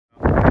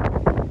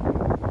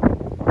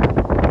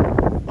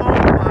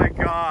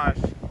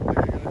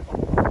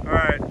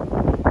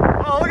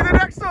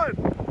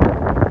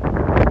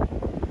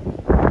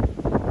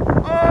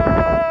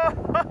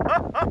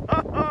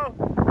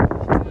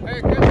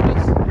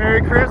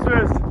Merry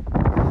Christmas.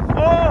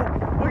 Oh,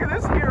 look at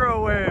this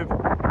hero wave.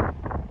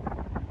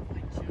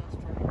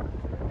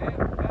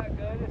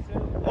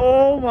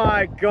 Oh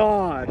my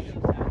gosh.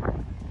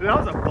 That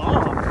was a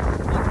bomb.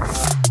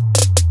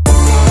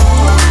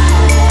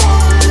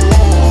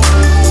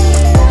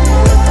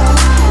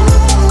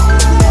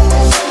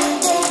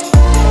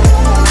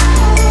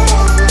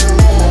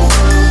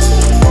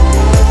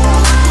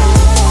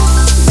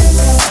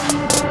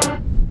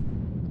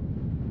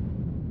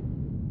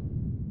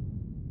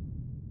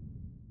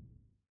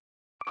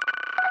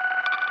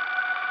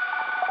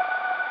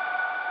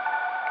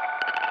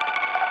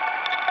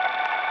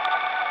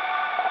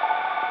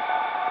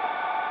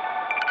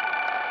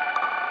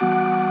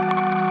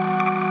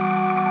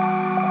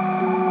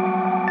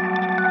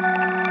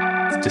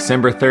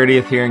 December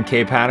 30th here in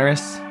Cape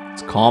Hatteras.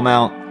 It's calm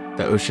out,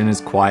 the ocean is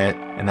quiet,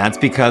 and that's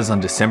because on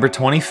December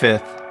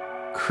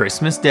 25th,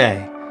 Christmas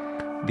Day,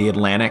 the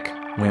Atlantic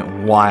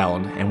went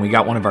wild and we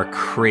got one of our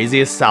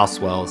craziest south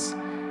swells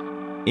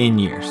in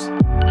years.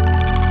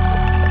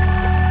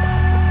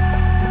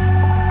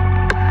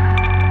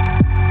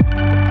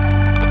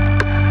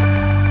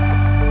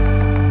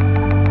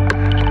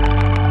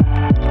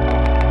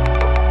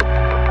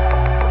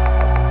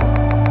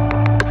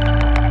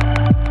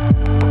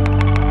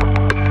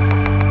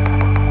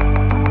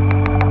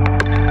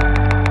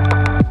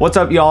 What's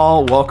up,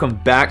 y'all? Welcome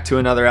back to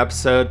another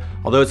episode.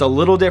 Although it's a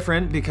little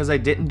different because I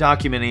didn't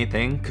document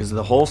anything because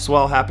the whole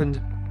swell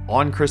happened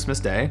on Christmas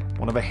Day,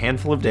 one of a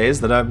handful of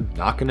days that I'm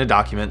not going to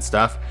document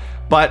stuff.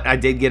 But I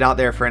did get out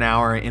there for an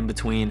hour in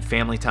between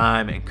family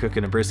time and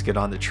cooking a brisket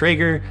on the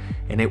Traeger,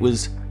 and it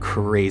was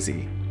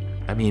crazy.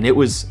 I mean, it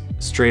was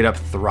straight up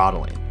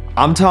throttling.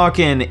 I'm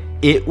talking,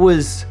 it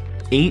was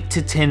 8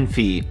 to 10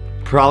 feet,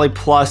 probably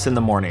plus in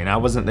the morning. I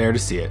wasn't there to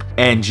see it.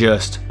 And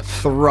just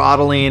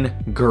throttling,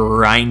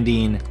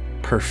 grinding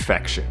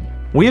perfection.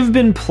 We have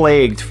been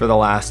plagued for the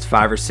last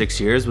 5 or 6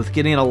 years with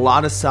getting a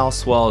lot of south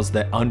swells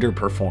that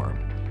underperform.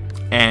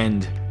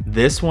 And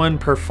this one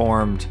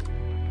performed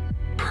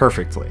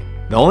perfectly.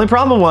 The only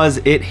problem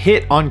was it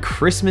hit on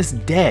Christmas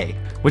Day,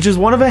 which is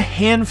one of a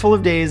handful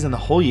of days in the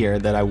whole year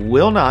that I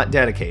will not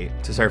dedicate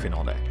to surfing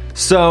all day.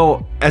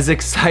 So as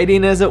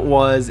exciting as it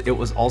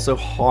was also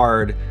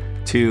hard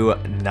to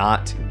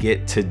not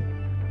get to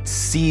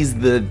seize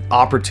the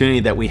opportunity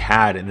that we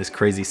had in this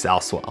crazy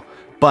south swell.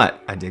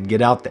 But I did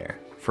get out there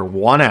for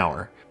 1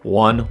 hour,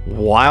 one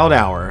wild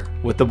hour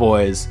with the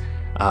boys.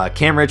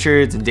 Cam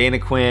Richards and Dana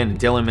Quinn and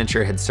Dylan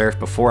Mincher had surfed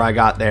before I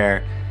got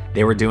there.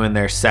 They were doing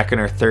their second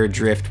or third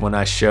drift when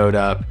I showed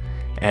up,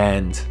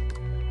 and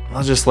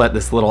I'll just let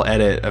this little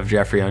edit of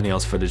Jeffrey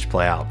O'Neill's footage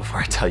play out before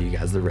I tell you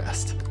guys the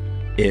rest.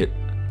 It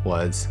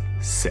was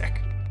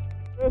sick.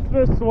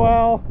 Christmas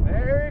swell.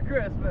 Merry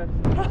Christmas.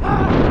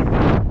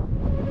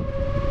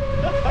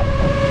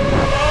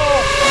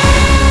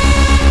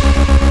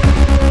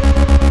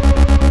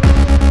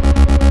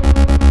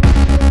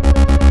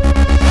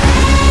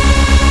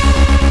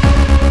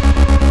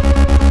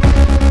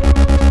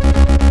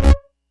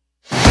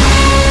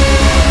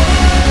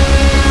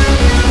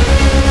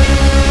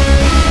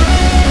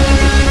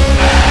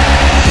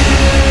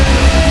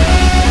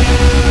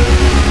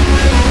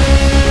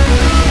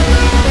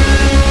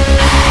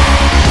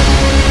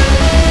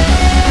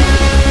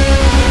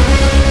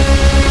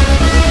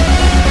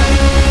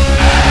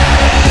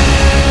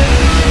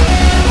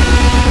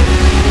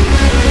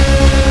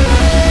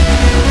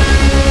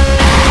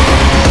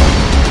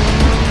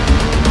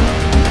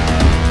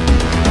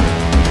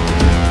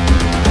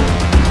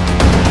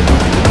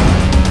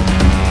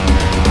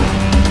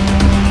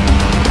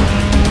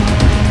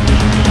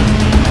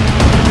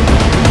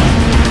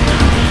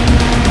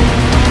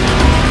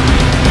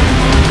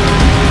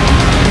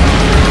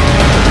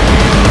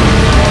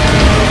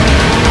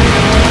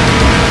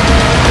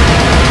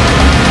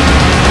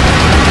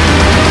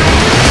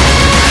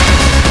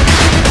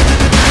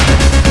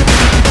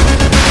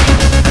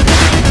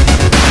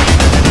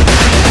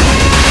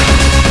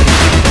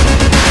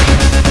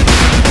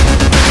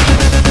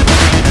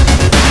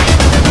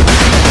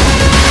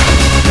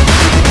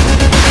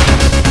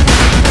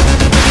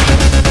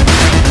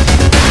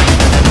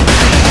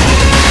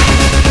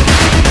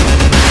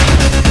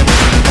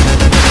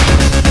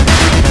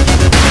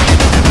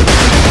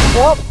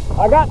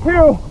 I got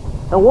 2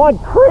 and 1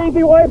 crazy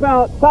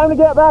wipeout. Time to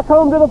get back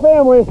home to the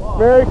family.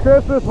 Merry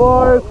Christmas,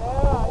 boys.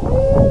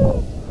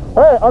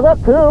 Hey, I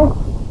got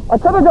 2. I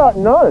could have got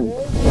none.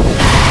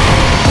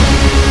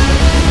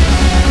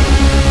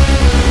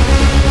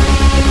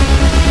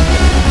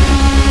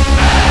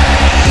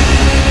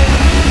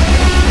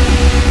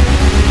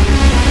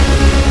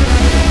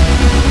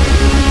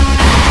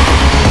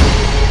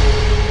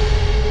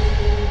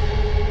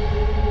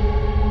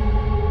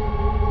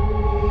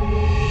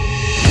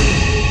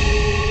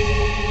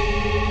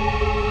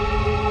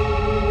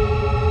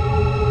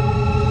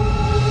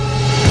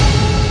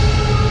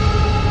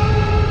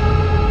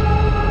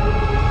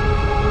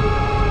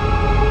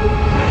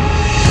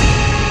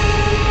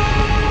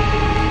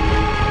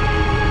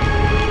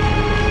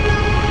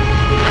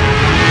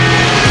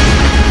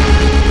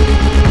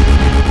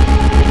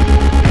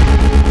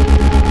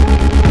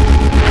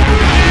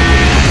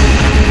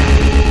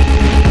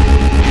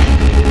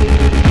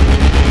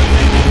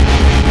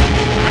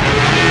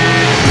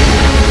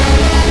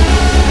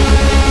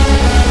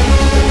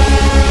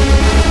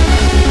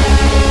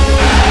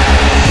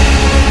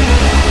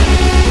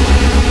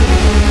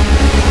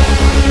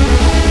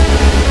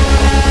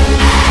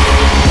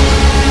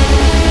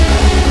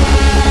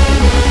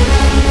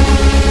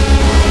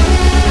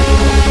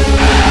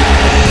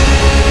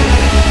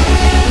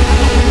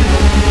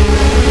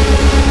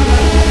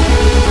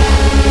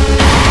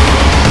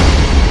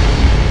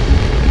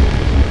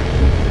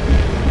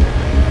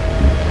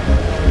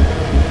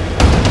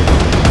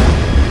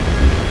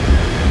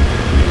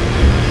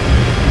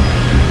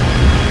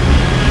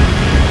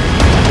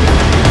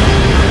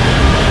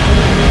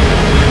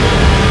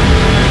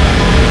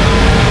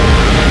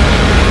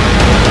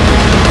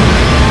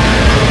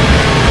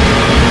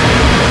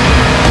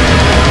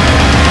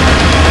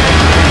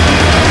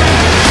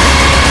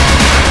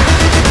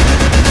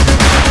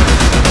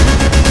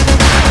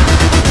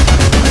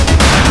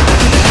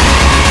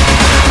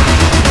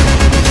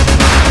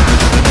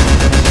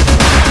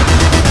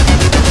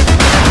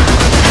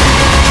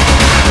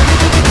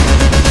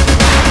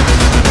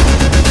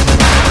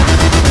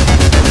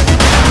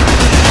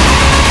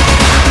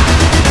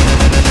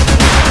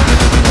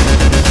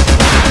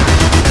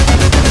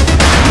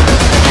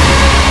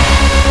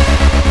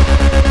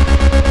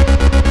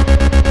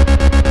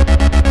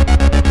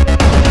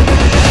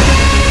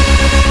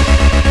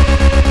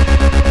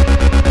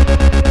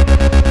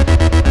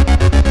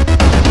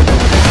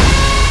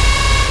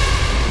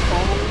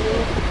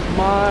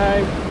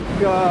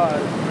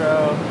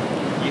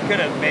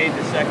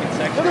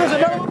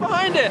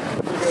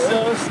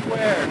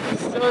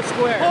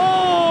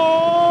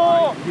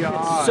 Oh!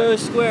 It's so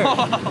square.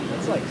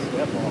 That's like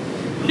spitball.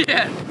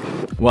 Yeah.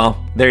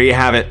 Well, there you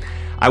have it.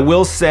 I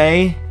will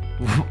say,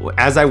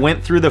 as I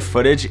went through the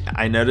footage,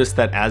 I noticed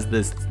that as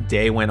this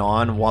day went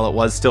on, while it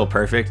was still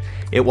perfect,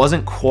 it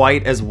wasn't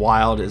quite as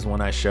wild as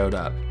when I showed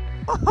up.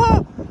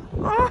 I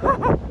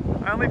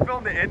only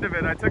filmed the end of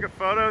it. I took a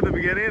photo at the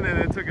beginning and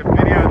then took a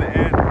video at the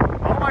end.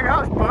 Oh my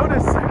gosh,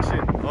 bonus section.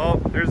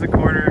 Oh, there's a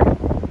corner.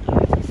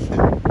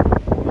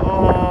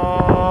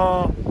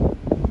 Oh,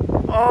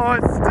 oh,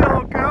 it's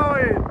still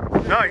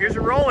going. No, here's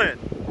your roll in.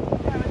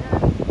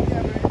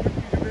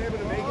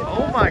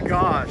 Oh my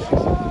gosh.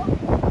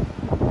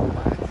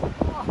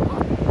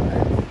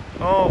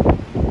 Oh.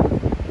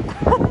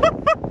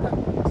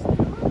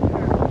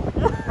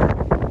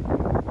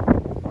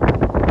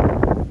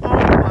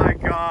 Oh my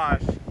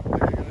gosh.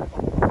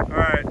 All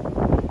right.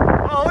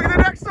 Oh, look at the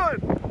next one.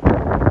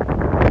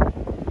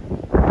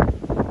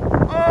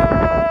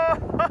 Oh.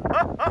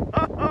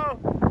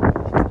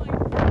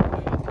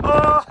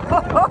 Oh.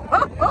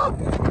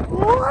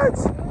 What?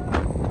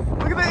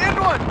 Look at the end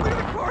one. Look at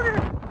the corner.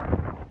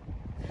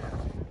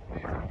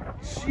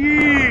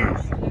 Jeez.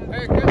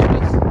 Merry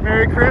Christmas.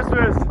 Merry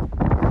Christmas.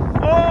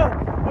 Oh,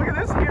 look at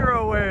this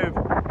hero wave.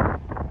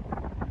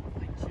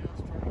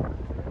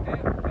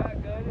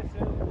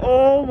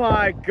 Oh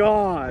my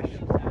gosh.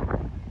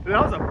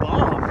 That was a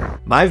bomb.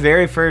 My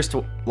very first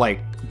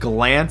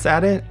glance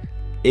at it,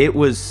 it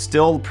was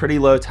still pretty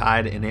low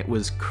tide and it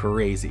was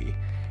crazy.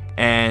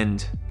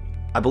 And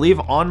I believe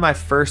on my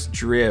first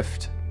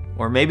drift,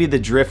 or maybe the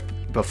drift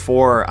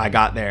before I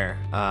got there,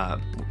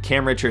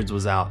 Cam Richards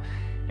was out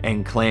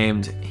and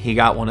claimed he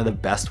got one of the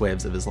best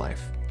waves of his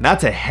life. And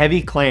that's a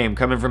heavy claim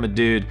coming from a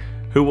dude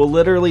who will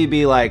literally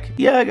be like,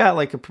 yeah, I got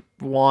like a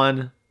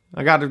one.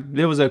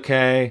 It was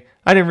okay.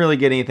 I didn't really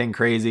get anything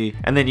crazy.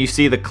 And then you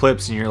see the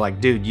clips and you're like,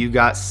 dude, you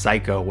got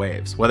psycho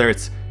waves. Whether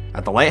it's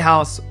at the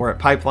lighthouse or at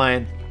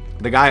Pipeline,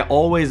 the guy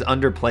always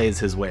underplays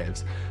his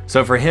waves.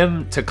 So for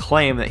him to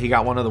claim that he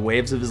got one of the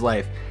waves of his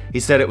life, he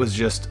said it was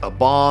just a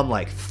bomb,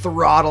 like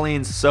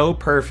throttling, so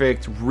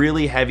perfect,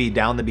 really heavy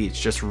down the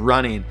beach, just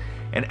running.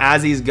 And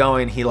as he's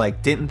going, he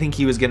didn't think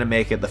he was gonna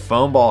make it. The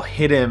foam ball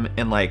hit him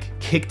and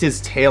kicked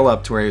his tail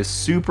up to where he was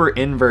super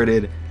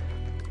inverted.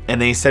 And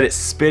then he said it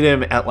spit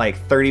him at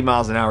 30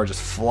 miles an hour,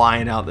 just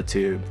flying out the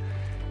tube.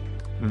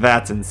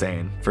 That's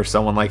insane for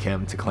someone like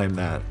him to claim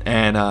that.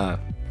 And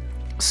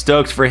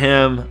stoked for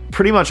him.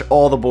 Pretty much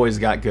all the boys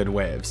got good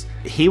waves.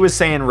 He was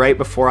saying right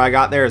before I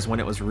got there is when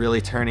it was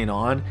really turning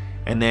on.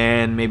 And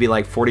then maybe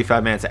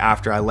 45 minutes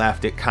after I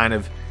left, it kind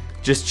of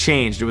just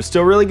changed. It was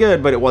still really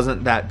good, but it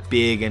wasn't that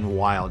big and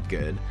wild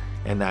good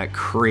and that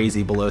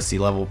crazy below sea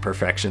level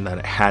perfection that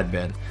it had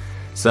been.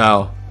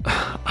 So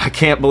I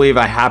can't believe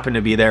I happened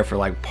to be there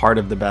for part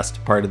of the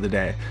best part of the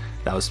day.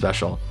 That was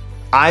special.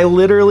 I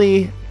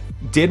literally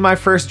did my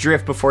first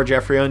drift before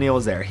Jeffrey O'Neill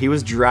was there. He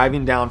was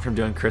driving down from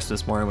doing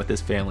Christmas morning with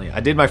his family. I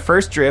did my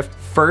first drift,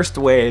 first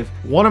wave,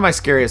 one of my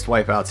scariest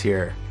wipeouts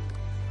here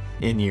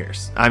in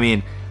years. I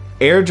mean,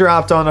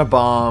 airdropped on a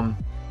bomb,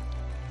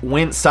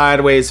 went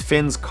sideways,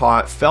 fins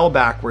caught, fell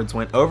backwards,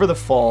 went over the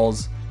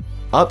falls,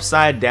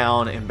 upside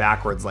down and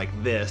backwards like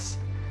this.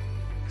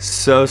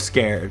 So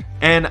scared.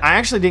 And I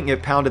actually didn't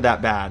get pounded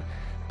that bad,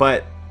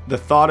 but the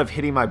thought of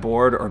hitting my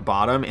board or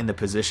bottom in the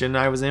position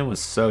I was in was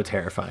so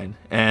terrifying.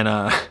 And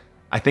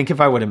I think if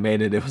I would have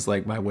made it, it was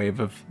like my wave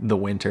of the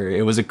winter.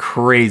 It was a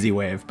crazy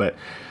wave, but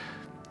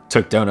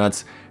took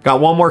donuts. Got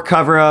one more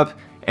cover up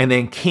and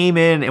then came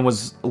in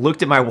and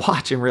looked at my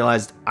watch and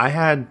realized I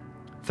had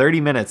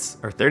 30 minutes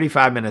or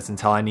 35 minutes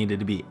until I needed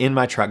to be in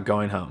my truck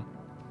going home.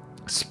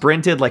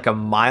 Sprinted like a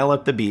mile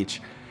up the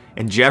beach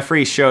and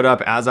Jeffrey showed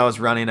up as I was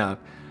running up.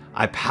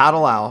 I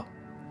paddle out,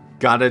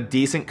 got a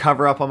decent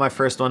cover up on my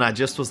first one. I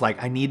just was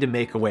like, I need to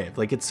make a wave.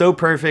 It's so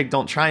perfect.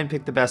 Don't try and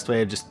pick the best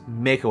wave, just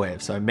make a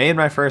wave. So I made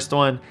my first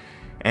one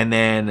and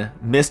then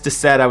missed a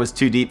set I was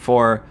too deep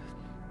for.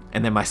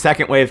 And then my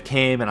second wave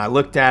came and I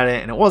looked at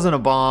it and it wasn't a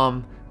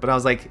bomb, but I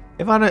was like,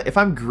 if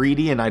I'm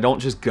greedy and I don't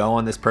just go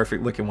on this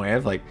perfect looking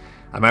wave,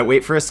 I might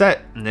wait for a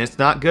set and it's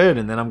not good.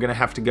 And then I'm going to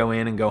have to go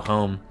in and go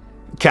home.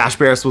 Cash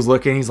Barris was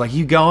looking, he's like,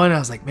 you going? I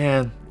was like,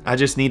 man, I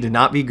just need to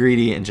not be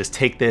greedy and just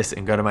take this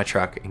and go to my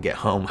truck and get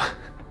home.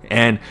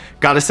 And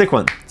got a sick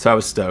one, so I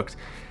was stoked.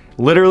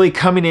 Literally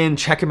coming in,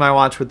 checking my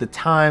watch with the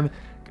time,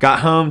 got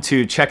home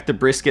to check the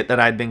brisket that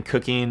I'd been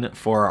cooking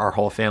for our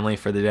whole family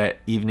for the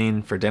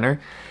evening for dinner.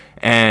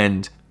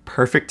 And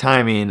perfect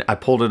timing, I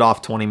pulled it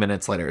off 20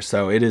 minutes later.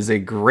 So it is a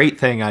great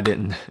thing I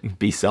didn't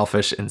be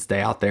selfish and stay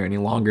out there any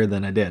longer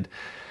than I did.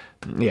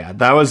 Yeah,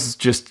 that was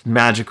just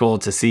magical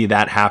to see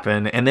that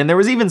happen. And then there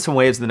was even some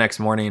waves the next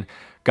morning.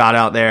 Got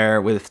out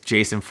there with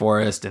Jason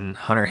Forrest and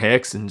Hunter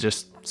Hicks and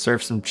just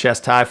surfed some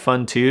chest high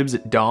fun tubes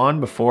at dawn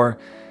before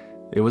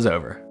it was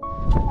over.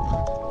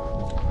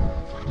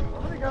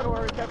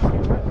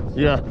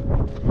 Yeah.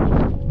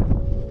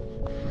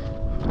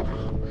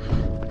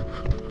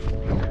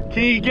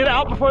 Can you get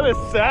out before this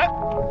set?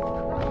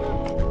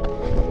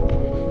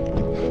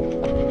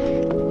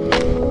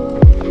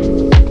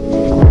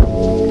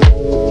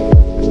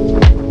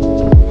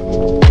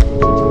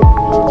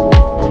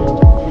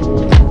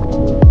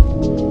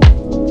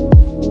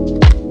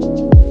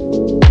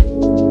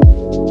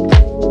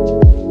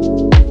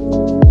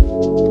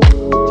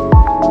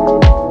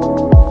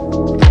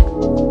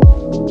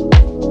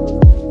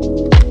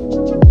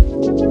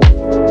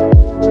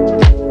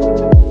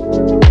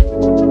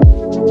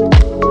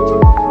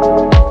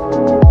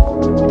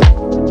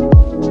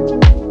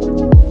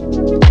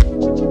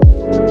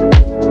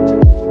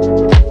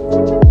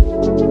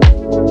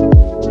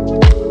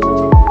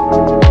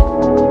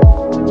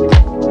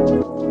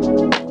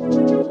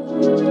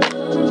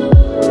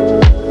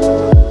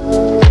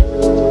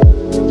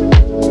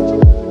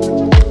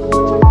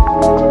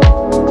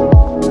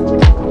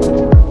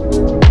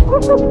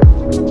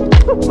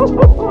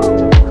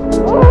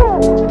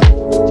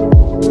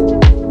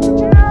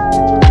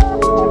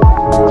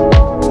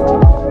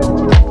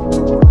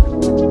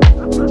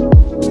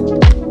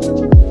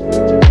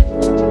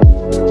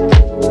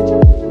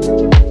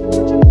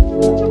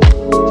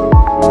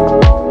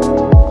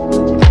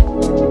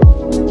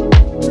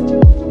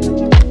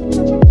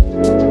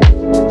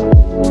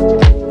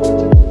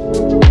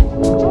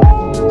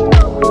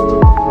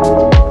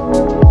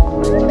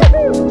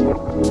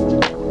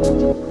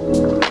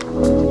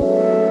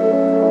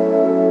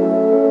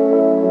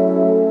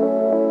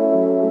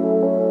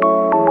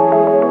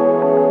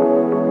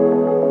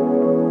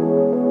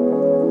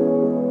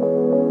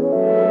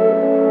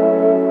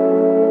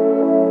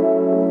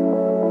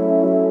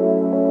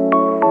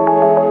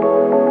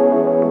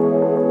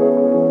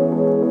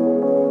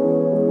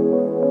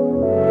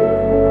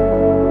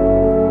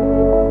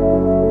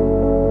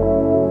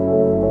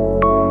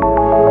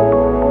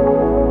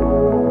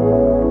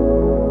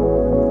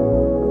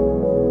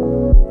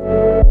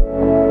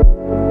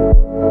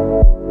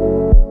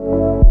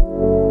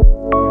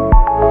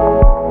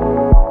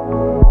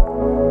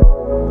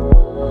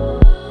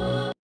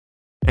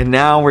 And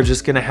now we're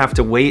just gonna have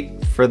to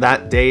wait for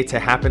that day to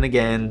happen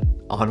again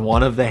on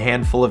one of the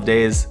handful of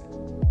days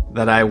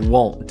that I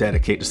won't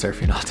dedicate to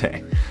surfing all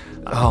day.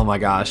 Oh my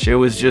gosh, it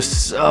was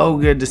just so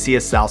good to see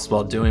a south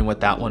swell doing what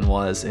that one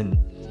was. And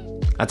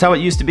that's how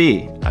it used to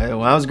be.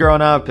 When I was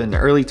growing up in the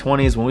early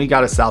 20s, when we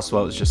got a south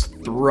swell, it was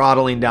just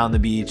throttling down the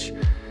beach.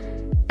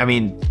 I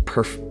mean,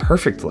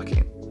 perfect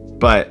looking.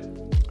 But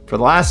for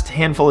the last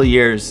handful of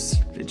years,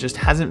 it just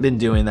hasn't been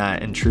doing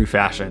that in true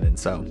fashion. And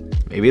so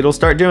maybe it'll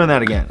start doing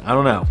that again. I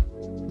don't know.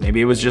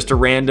 Maybe it was just a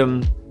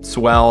random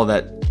swell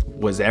that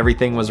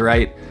everything was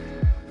right.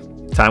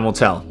 Time will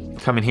tell.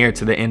 Coming here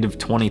to the end of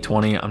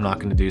 2020, I'm not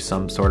going to do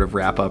some sort of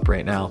wrap up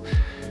right now.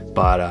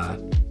 But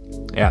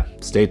yeah,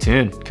 stay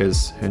tuned,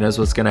 because who knows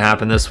what's going to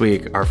happen this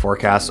week. Our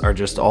forecasts are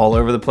just all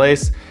over the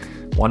place.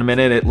 One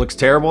minute it looks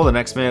terrible, the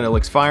next minute it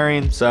looks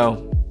firing.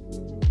 So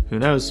who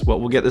knows what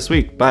we'll get this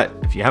week. But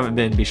if you haven't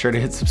been, be sure to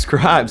hit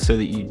subscribe so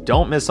that you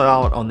don't miss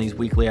out on these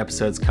weekly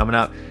episodes coming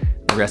up.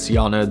 The rest of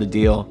y'all know the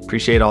deal.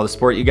 Appreciate all the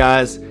support, you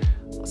guys.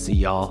 I'll see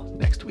y'all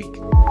next week.